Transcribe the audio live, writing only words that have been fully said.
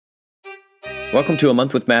Welcome to A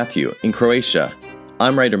Month with Matthew in Croatia.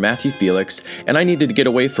 I'm writer Matthew Felix, and I needed to get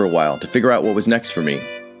away for a while to figure out what was next for me.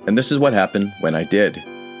 And this is what happened when I did.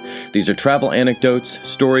 These are travel anecdotes,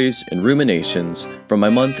 stories, and ruminations from my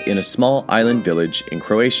month in a small island village in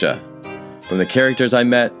Croatia. From the characters I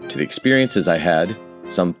met, to the experiences I had,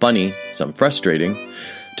 some funny, some frustrating,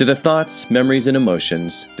 to the thoughts, memories, and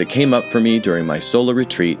emotions that came up for me during my solo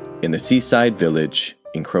retreat in the seaside village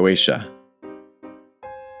in Croatia.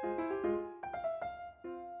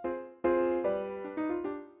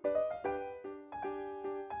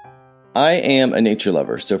 I am a nature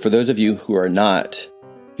lover, so for those of you who are not,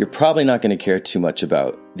 you're probably not going to care too much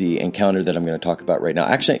about the encounter that I'm going to talk about right now.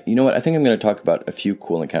 Actually, you know what? I think I'm going to talk about a few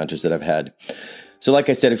cool encounters that I've had. So like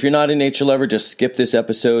I said, if you're not a nature lover, just skip this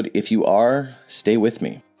episode. If you are, stay with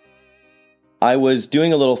me. I was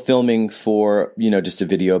doing a little filming for, just a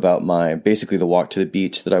video about basically the walk to the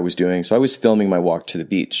beach that I was doing. So I was filming my walk to the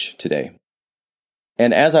beach today.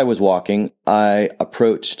 And as I was walking, I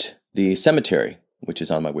approached the cemetery, which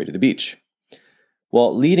is on my way to the beach.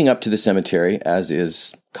 Well, leading up to the cemetery, as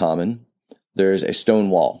is common, there's a stone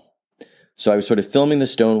wall. So I was sort of filming the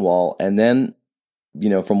stone wall, and then,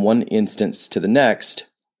 from one instant to the next,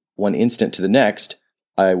 I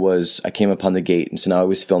came upon the gate, and so now I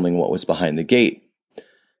was filming what was behind the gate.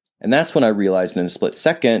 And that's when I realized in a split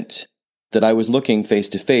second that I was looking face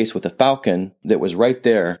to face with a falcon that was right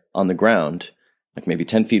there on the ground, like maybe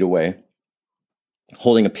 10 feet away,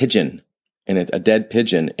 holding a pigeon, a dead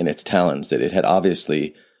pigeon in its talons that it had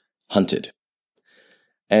obviously hunted.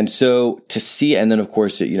 And so to see, and then of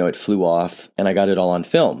course, it flew off and I got it all on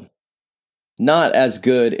film. Not as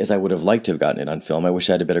good as I would have liked to have gotten it on film. I wish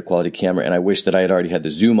I had a better quality camera, and I wish that I had already had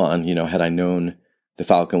the zoom on. Had I known the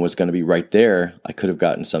falcon was going to be right there, I could have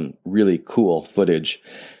gotten some really cool footage.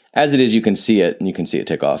 As it is, you can see it and you can see it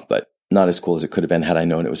take off, but not as cool as it could have been had I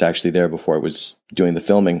known it was actually there before I was doing the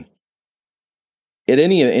filming. In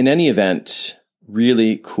any event,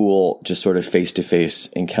 really cool, just sort of face-to-face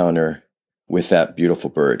encounter with that beautiful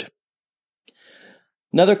bird.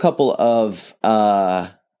 Another couple of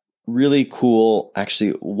really cool,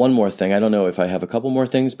 actually, one more thing. I don't know if I have a couple more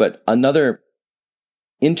things, but another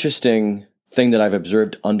interesting thing that I've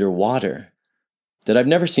observed underwater that I've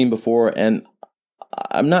never seen before, and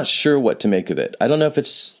I'm not sure what to make of it. I don't know if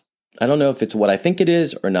it's what I think it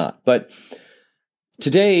is or not, but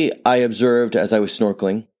today, I observed, as I was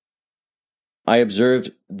snorkeling,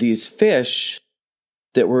 these fish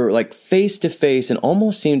that were like face to face and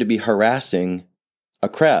almost seemed to be harassing a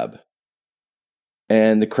crab.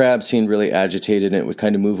 And the crab seemed really agitated, and it would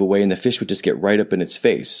kind of move away, and the fish would just get right up in its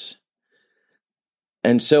face.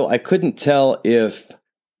 And so I couldn't tell if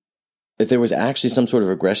there was actually some sort of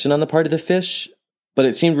aggression on the part of the fish, but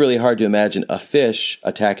it seemed really hard to imagine a fish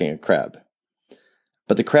attacking a crab.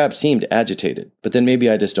 But the crab seemed agitated. But then maybe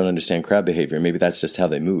I just don't understand crab behavior. Maybe that's just how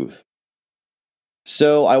they move.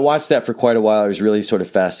 So I watched that for quite a while. I was really sort of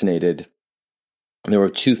fascinated. There were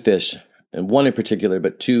two fish, and one in particular,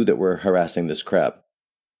 but two that were harassing this crab.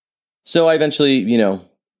 So I eventually,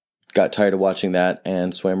 got tired of watching that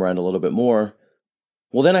and swam around a little bit more.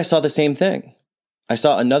 Well, then I saw the same thing. I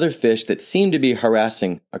saw another fish that seemed to be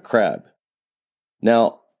harassing a crab.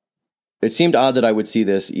 Now, it seemed odd that I would see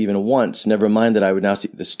this even once, never mind that I would now see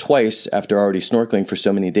this twice after already snorkeling for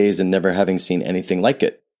so many days and never having seen anything like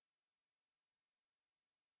it.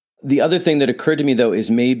 The other thing that occurred to me, though,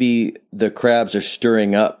 is maybe the crabs are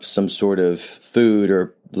stirring up some sort of food,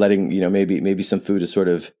 or letting, maybe some food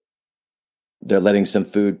is they're letting some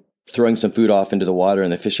food, throwing some food off into the water,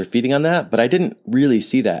 and the fish are feeding on that. But I didn't really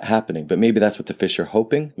see that happening. But maybe that's what the fish are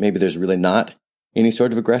hoping. Maybe there's really not any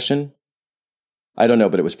sort of aggression. I don't know,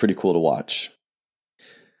 but it was pretty cool to watch.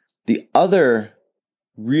 The other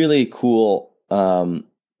really cool, and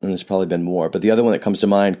there's probably been more, but the other one that comes to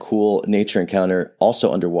mind, cool nature encounter,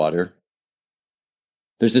 also underwater.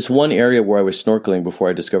 There's this one area where I was snorkeling before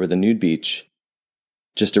I discovered the nude beach,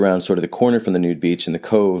 just around sort of the corner from the nude beach in the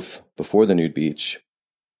cove before the nude beach,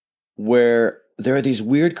 where there are these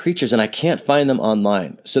weird creatures, and I can't find them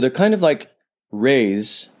online. So they're kind of like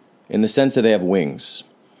rays in the sense that they have wings.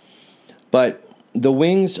 But the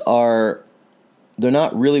wings they're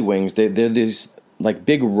not really wings. They're these like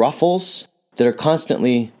big ruffles that are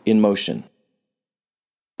constantly in motion.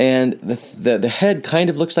 And the head kind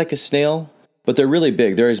of looks like a snail, but they're really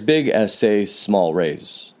big. They're as big as, say, small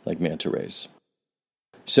rays, like manta rays.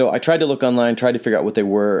 So I tried to look online, tried to figure out what they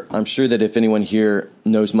were. I'm sure that if anyone here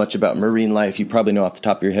knows much about marine life, you probably know off the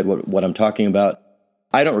top of your head what I'm talking about.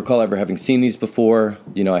 I don't recall ever having seen these before.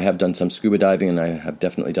 I have done some scuba diving, and I have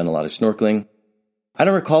definitely done a lot of snorkeling. I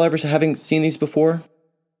don't recall ever having seen these before,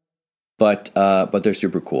 but they're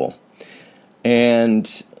super cool.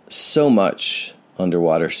 And so much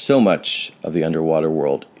underwater, so much of the underwater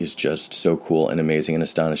world is just so cool and amazing and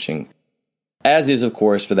astonishing, as is, of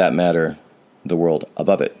course, for that matter, the world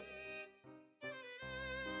above it.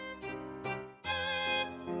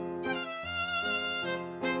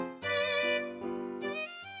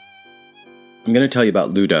 I'm going to tell you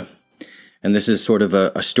about Luda, and this is sort of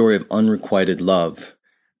a story of unrequited love,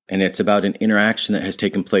 and it's about an interaction that has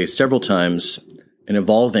taken place several times, an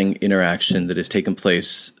evolving interaction that has taken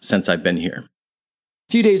place since I've been here.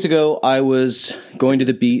 A few days ago, I was going to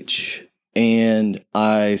the beach, and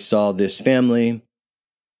I saw this family,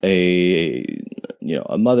 a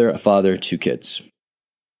mother, a father, 2 kids,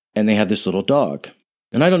 and they have this little dog,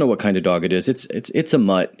 and I don't know what kind of dog it is. It's a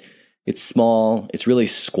mutt. It's small. It's really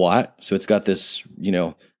squat. So it's got this,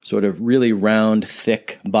 sort of really round,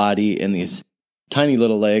 thick body and these tiny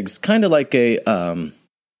little legs, kind of like a,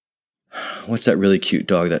 what's that really cute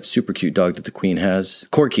dog, that super cute dog that the Queen has?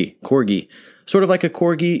 Corgi. Sort of like a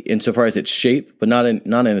corgi insofar as its shape, but not in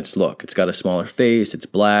its look. It's got a smaller face. It's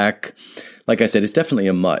black. Like I said, it's definitely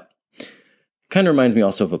a mutt. Kind of reminds me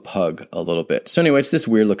also of a pug a little bit. So anyway, it's this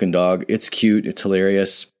weird looking dog. It's cute. It's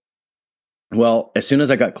hilarious. Well, as soon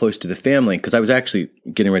as I got close to the family, because I was actually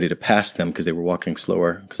getting ready to pass them because they were walking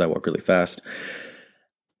slower because I walk really fast,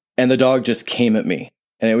 and the dog just came at me.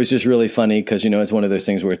 And it was just really funny because, it's one of those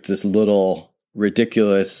things where it's this little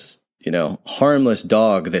ridiculous, harmless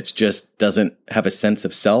dog that just doesn't have a sense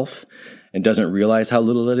of self and doesn't realize how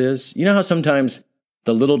little it is. You know how sometimes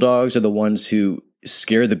the little dogs are the ones who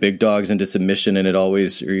scare the big dogs into submission, and it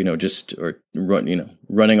always,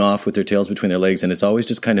 running off with their tails between their legs. And it's always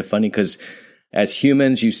just kind of funny because as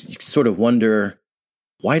humans, you sort of wonder,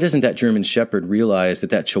 why doesn't that German Shepherd realize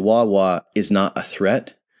that Chihuahua is not a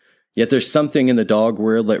threat? Yet there's something in the dog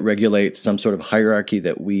world that regulates some sort of hierarchy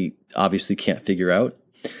that we obviously can't figure out.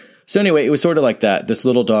 So anyway, it was sort of like that, this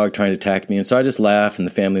little dog trying to attack me. And so I just laughed, and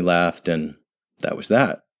the family laughed, and that was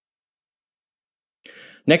that.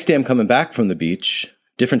 Next day, I'm coming back from the beach,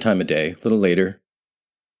 different time of day, a little later,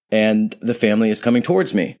 and the family is coming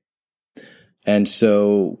towards me. And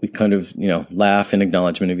so we kind of, laugh in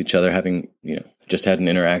acknowledgement of each other, having, just had an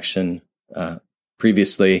interaction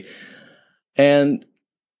previously. And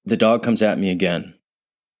the dog comes at me again.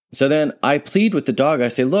 So then I plead with the dog. I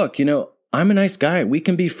say, look, I'm a nice guy. We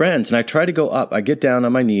can be friends. And I try to go up. I get down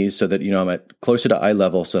on my knees so that, I'm at closer to eye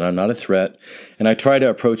level so that I'm not a threat. And I try to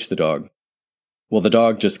approach the dog. Well, the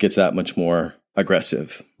dog just gets that much more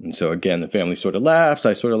aggressive. And so again, the family sort of laughs.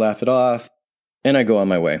 I sort of laugh it off. And I go on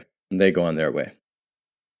my way. And they go on their way.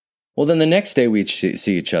 Well, then the next day we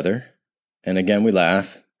see each other. And again, we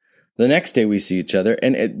laugh. The next day we see each other.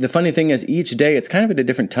 And the funny thing is, each day it's kind of at a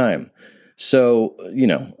different time. So,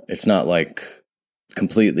 it's not like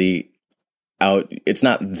completely out. It's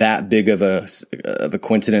not that big of a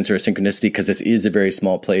coincidence or a synchronicity because this is a very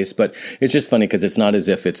small place. But it's just funny because it's not as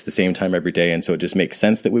if it's the same time every day. And so it just makes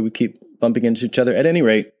sense that we would keep bumping into each other. At any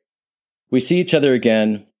rate, we see each other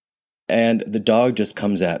again, and the dog just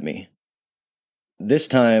comes at me. This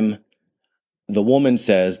time, the woman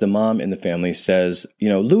says, the mom in the family says,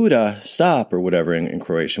 Luda, stop, or whatever in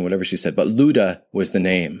Croatian, whatever she said. But Luda was the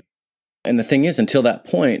name. And the thing is, until that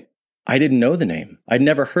point, I didn't know the name. I'd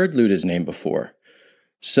never heard Luda's name before.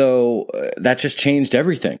 So that just changed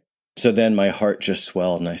everything. So then my heart just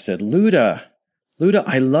swelled, and I said, Luda,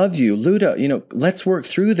 I love you. Luda, let's work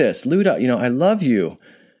through this. Luda, I love you.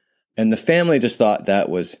 And the family just thought that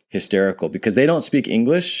was hysterical because they don't speak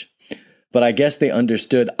English, but I guess they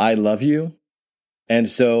understood I love you. And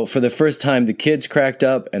so for the first time, the kids cracked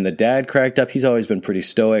up and the dad cracked up. He's always been pretty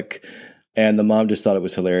stoic. And the mom just thought it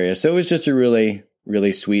was hilarious. So it was just a really,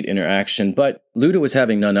 really sweet interaction. But Luda was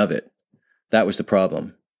having none of it. That was the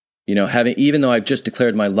problem. Even though I've just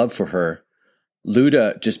declared my love for her,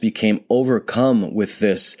 Luda just became overcome with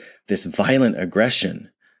this violent aggression.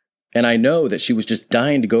 And I know that she was just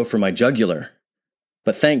dying to go for my jugular.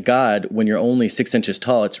 But thank God, when you're only 6 inches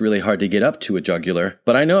tall, it's really hard to get up to a jugular.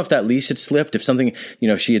 But I know if that leash had slipped, if something,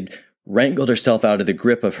 if she had wrangled herself out of the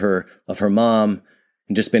grip of her mom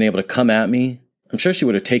and just been able to come at me, I'm sure she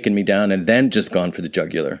would have taken me down and then just gone for the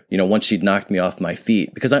jugular, once she'd knocked me off my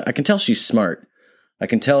feet. Because I can tell she's smart. I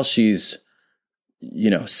can tell she's,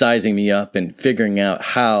 sizing me up and figuring out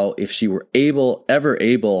how, if she were ever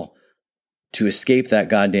able to escape that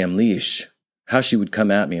goddamn leash, how she would come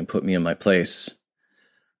at me and put me in my place.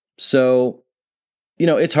 So,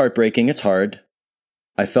 it's heartbreaking. It's hard.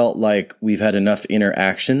 I felt like we've had enough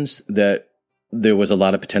interactions that there was a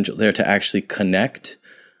lot of potential there to actually connect,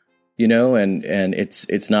 and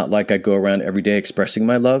it's not like I go around every day expressing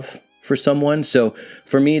my love for someone. So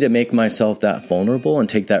for me to make myself that vulnerable and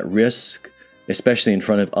take that risk especially in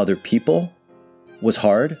front of other people, was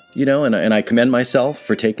hard, and I commend myself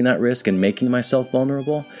for taking that risk and making myself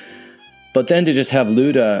vulnerable. But then to just have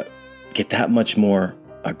Luda get that much more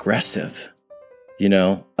aggressive,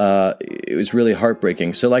 it was really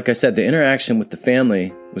heartbreaking. So like I said, the interaction with the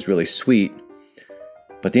family was really sweet,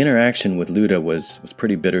 but the interaction with Luda was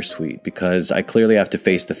pretty bittersweet, because I clearly have to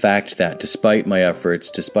face the fact that despite my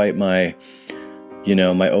efforts, despite my,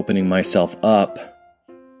 my opening myself up,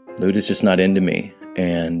 Luda's just not into me.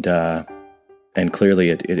 And clearly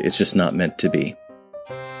it's just not meant to be.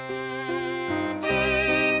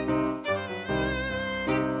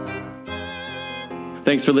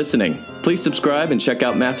 Thanks for listening. Please subscribe and check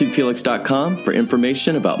out MatthewFelix.com for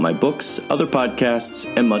information about my books, other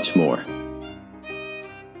podcasts, and much more.